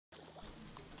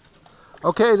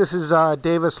Okay, this is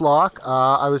Davis Lock.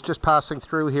 I was just passing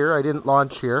through here. I didn't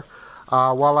launch here.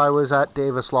 While I was at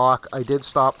Davis Lock, I did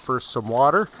stop for some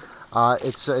water.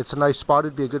 It's a nice spot.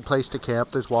 It'd be a good place to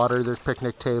camp. There's water, there's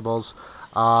picnic tables,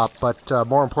 but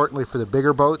more importantly for the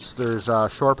bigger boats, there's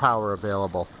shore power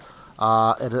available.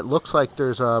 And it looks like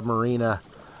there's a marina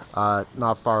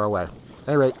not far away.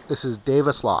 Anyway, this is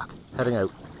Davis Lock, heading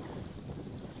out.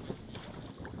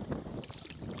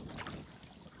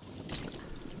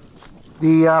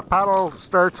 The paddle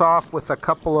starts off with a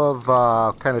couple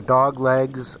of kind of dog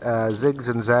legs, zigs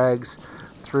and zags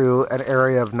through an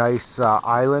area of nice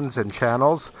islands and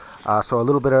channels. So a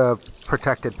little bit of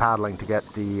protected paddling to get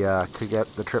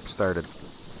the trip started.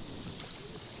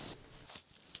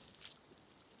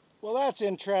 Well, that's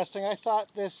interesting. I thought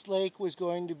this lake was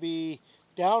going to be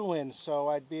downwind, so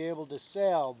I'd be able to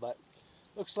sail, but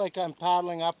looks like I'm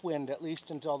paddling upwind, at least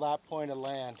until that point of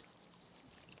land.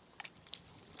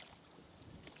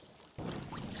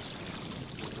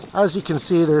 As you can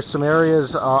see, there's some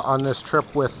areas on this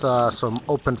trip with some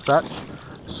open fetch,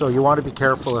 so you want to be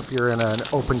careful if you're in an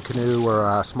open canoe or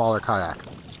a smaller kayak.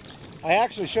 I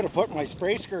actually should have put my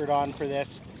spray skirt on for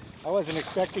this. I wasn't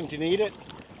expecting to need it.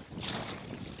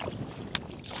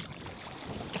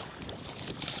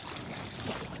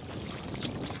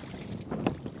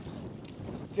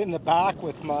 It's in the back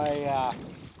with my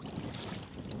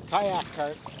kayak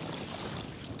cart.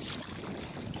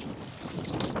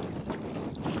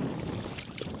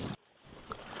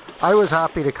 I was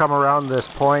happy to come around this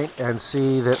point and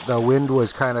see that the wind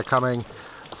was kind of coming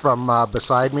from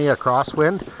beside me, a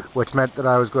crosswind, which meant that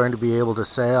I was going to be able to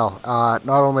sail. Not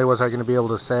only was I going to be able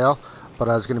to sail, but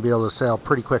I was going to be able to sail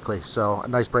pretty quickly, so a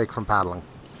nice break from paddling.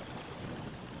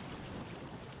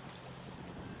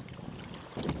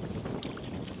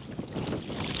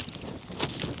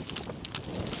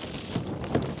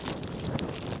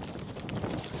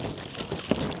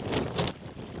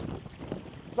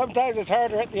 Sometimes it's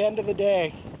harder at the end of the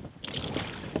day.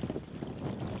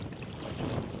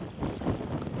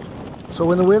 So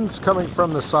when the wind's coming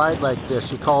from the side like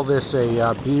this, you call this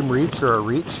a beam reach or a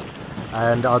reach.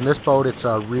 And on this boat, it's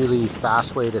a really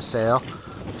fast way to sail.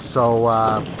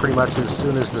 So pretty much as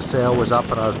soon as the sail was up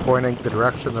and I was pointing the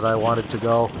direction that I wanted to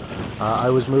go, I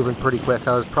was moving pretty quick.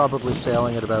 I was probably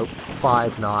sailing at about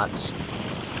 5 knots.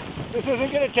 This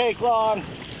isn't going to take long.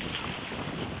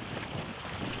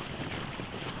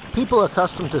 People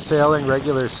accustomed to sailing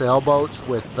regular sailboats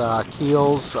with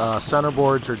keels,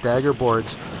 centerboards, or dagger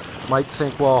boards might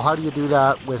think, well, how do you do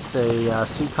that with a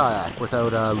sea kayak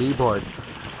without a lee board?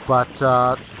 But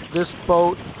this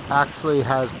boat actually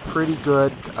has pretty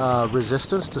good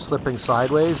resistance to slipping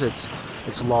sideways. It's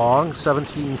long,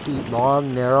 17 feet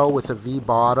long, narrow with a V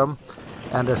bottom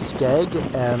and a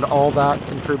skeg, and all that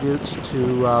contributes to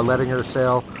letting her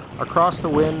sail across the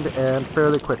wind and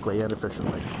fairly quickly and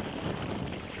efficiently.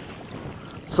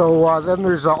 So then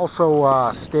there's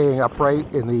also staying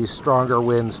upright in these stronger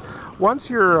winds. Once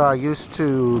you're used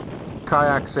to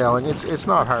kayak sailing, it's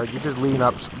not hard. You just lean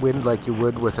upwind like you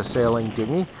would with a sailing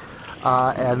dinghy.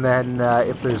 And then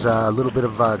if there's a little bit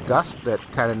of a gust that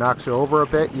kind of knocks you over a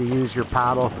bit, you use your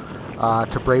paddle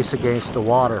to brace against the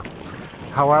water.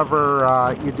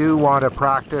 However, you do want to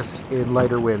practice in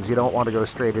lighter winds. You don't want to go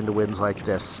straight into winds like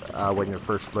this when you're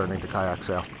first learning to kayak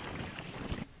sail.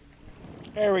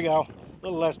 There we go. A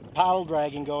little less paddle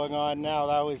dragging going on now.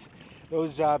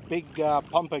 Those big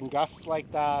pumping gusts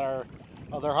like that are,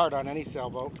 well, they're hard on any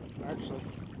sailboat, actually.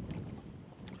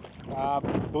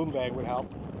 Boom bang would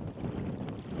help.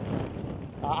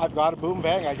 I've got a boom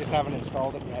bang, I just haven't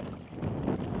installed it yet.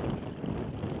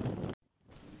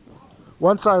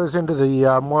 Once I was into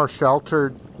the more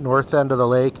sheltered north end of the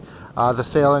lake, the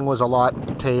sailing was a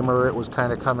lot tamer. It was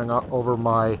kind of coming up over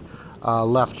my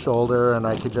left shoulder, and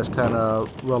I could just kind of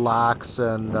relax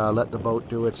and let the boat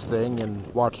do its thing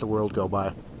and watch the world go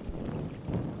by.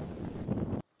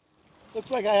 Looks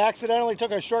like I accidentally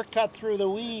took a shortcut through the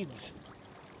weeds.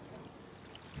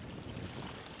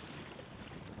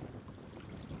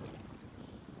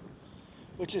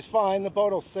 Which is fine, the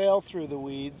boat will sail through the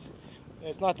weeds.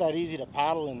 It's not that easy to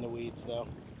paddle in the weeds though.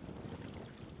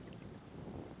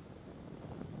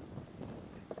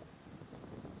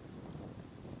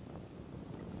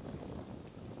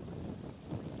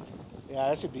 Yeah,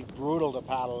 this would be brutal to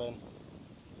paddle in.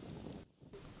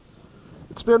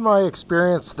 It's been my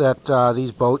experience that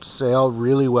these boats sail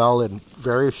really well in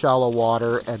very shallow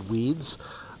water and weeds.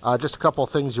 Just a couple of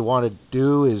things you want to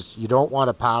do is you don't want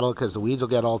to paddle because the weeds will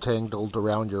get all tangled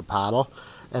around your paddle.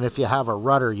 And if you have a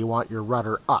rudder, you want your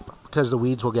rudder up because the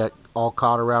weeds will get all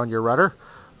caught around your rudder.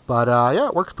 But yeah,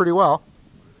 it works pretty well.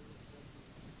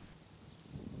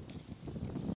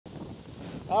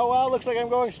 Oh well, looks like I'm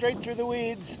going straight through the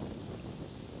weeds.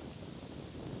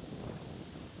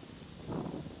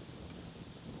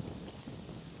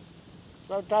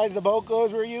 Sometimes the boat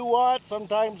goes where you want,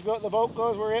 sometimes the boat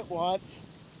goes where it wants.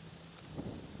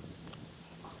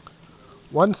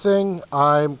 One thing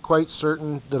I'm quite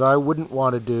certain that I wouldn't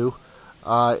want to do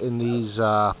in these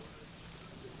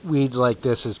weeds like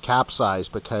this is capsize,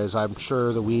 because I'm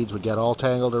sure the weeds would get all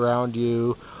tangled around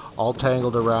you, all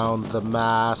tangled around the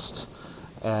mast,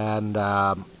 and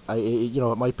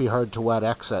it might be hard to wet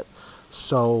exit.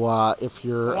 So if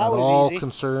you're at all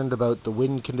concerned about the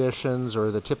wind conditions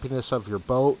or the tippiness of your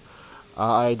boat,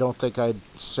 I don't think I'd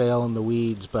sail in the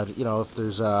weeds, but if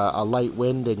there's a light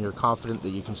wind and you're confident that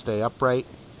you can stay upright,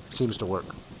 it seems to work.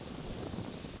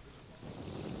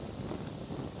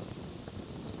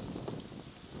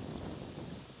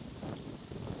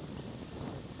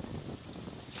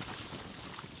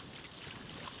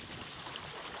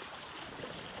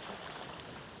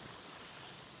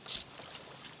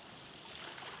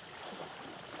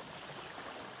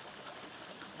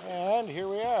 And here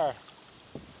we are.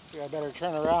 So I better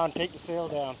turn around, take the sail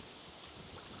down.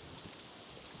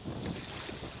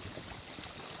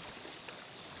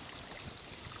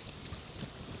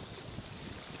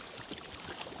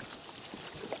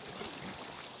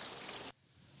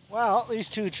 Well, these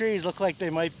two trees look like they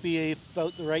might be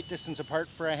about the right distance apart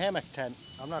for a hammock tent.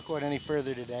 I'm not going any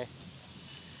further today.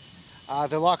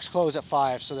 The locks close at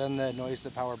 5, so then the noise of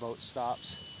the powerboat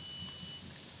stops.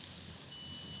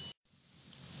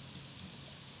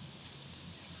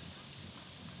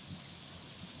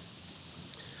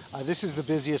 This is the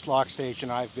busiest lock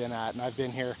station I've been at, and I've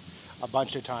been here a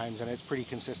bunch of times, and it's pretty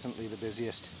consistently the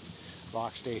busiest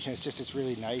lock station. It's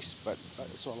really nice, but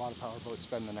so a lot of powerboats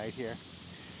spend the night here,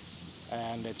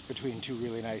 and it's between two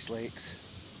really nice lakes.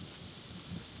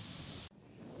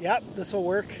 Yep, this will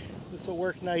work. This will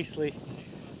work nicely.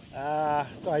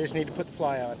 So I just need to put the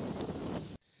fly on.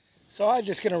 So I'm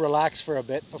just going to relax for a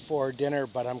bit before dinner,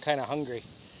 but I'm kind of hungry.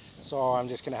 So I'm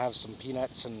just going to have some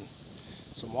peanuts and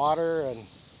some water, and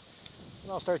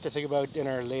I'll start to think about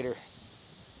dinner later,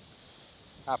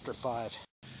 after 5.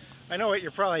 I know what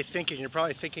you're probably thinking. You're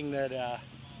probably thinking that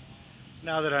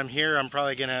now that I'm here, I'm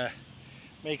probably going to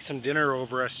make some dinner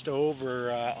over a stove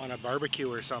or on a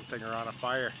barbecue or something, or on a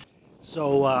fire.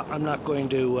 So I'm not going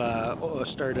to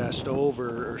start a stove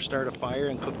or start a fire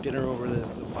and cook dinner over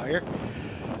the fire.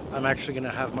 I'm actually going to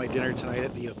have my dinner tonight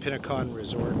at the Pinnacle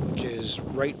Resort, which is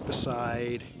right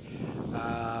beside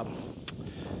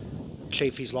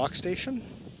Chaffeys lock station.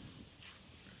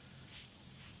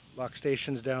 Lock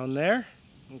station's down there.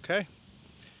 Okay.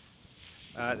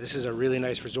 This is a really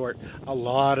nice resort. A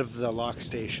lot of the lock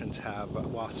stations have,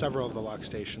 well, several of the lock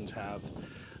stations have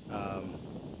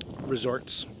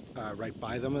resorts right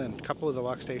by them, and a couple of the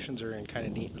lock stations are in kind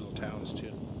of neat little towns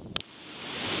too.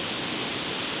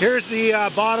 Here's the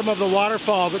bottom of the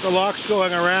waterfall that the lock's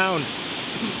going around.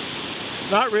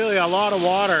 Not really a lot of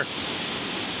water.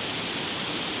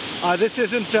 This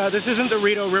isn't the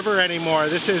Rideau River anymore.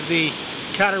 This is the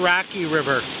Kayak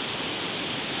River,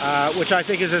 which I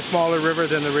think is a smaller river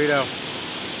than the Rideau.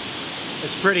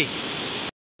 It's pretty.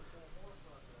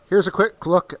 Here's a quick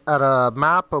look at a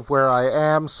map of where I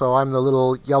am. So I'm the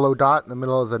little yellow dot in the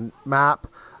middle of the map.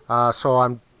 So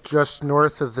I'm just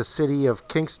north of the city of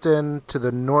Kingston, to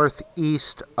the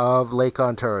northeast of Lake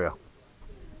Ontario.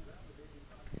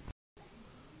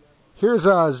 Here's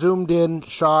a zoomed in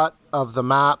shot of the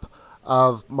map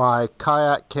of my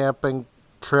kayak camping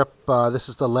trip. This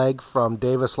is the leg from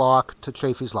Davis Lock to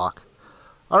Chaffeys Lock.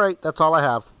 Alright, that's all I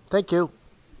have. Thank you.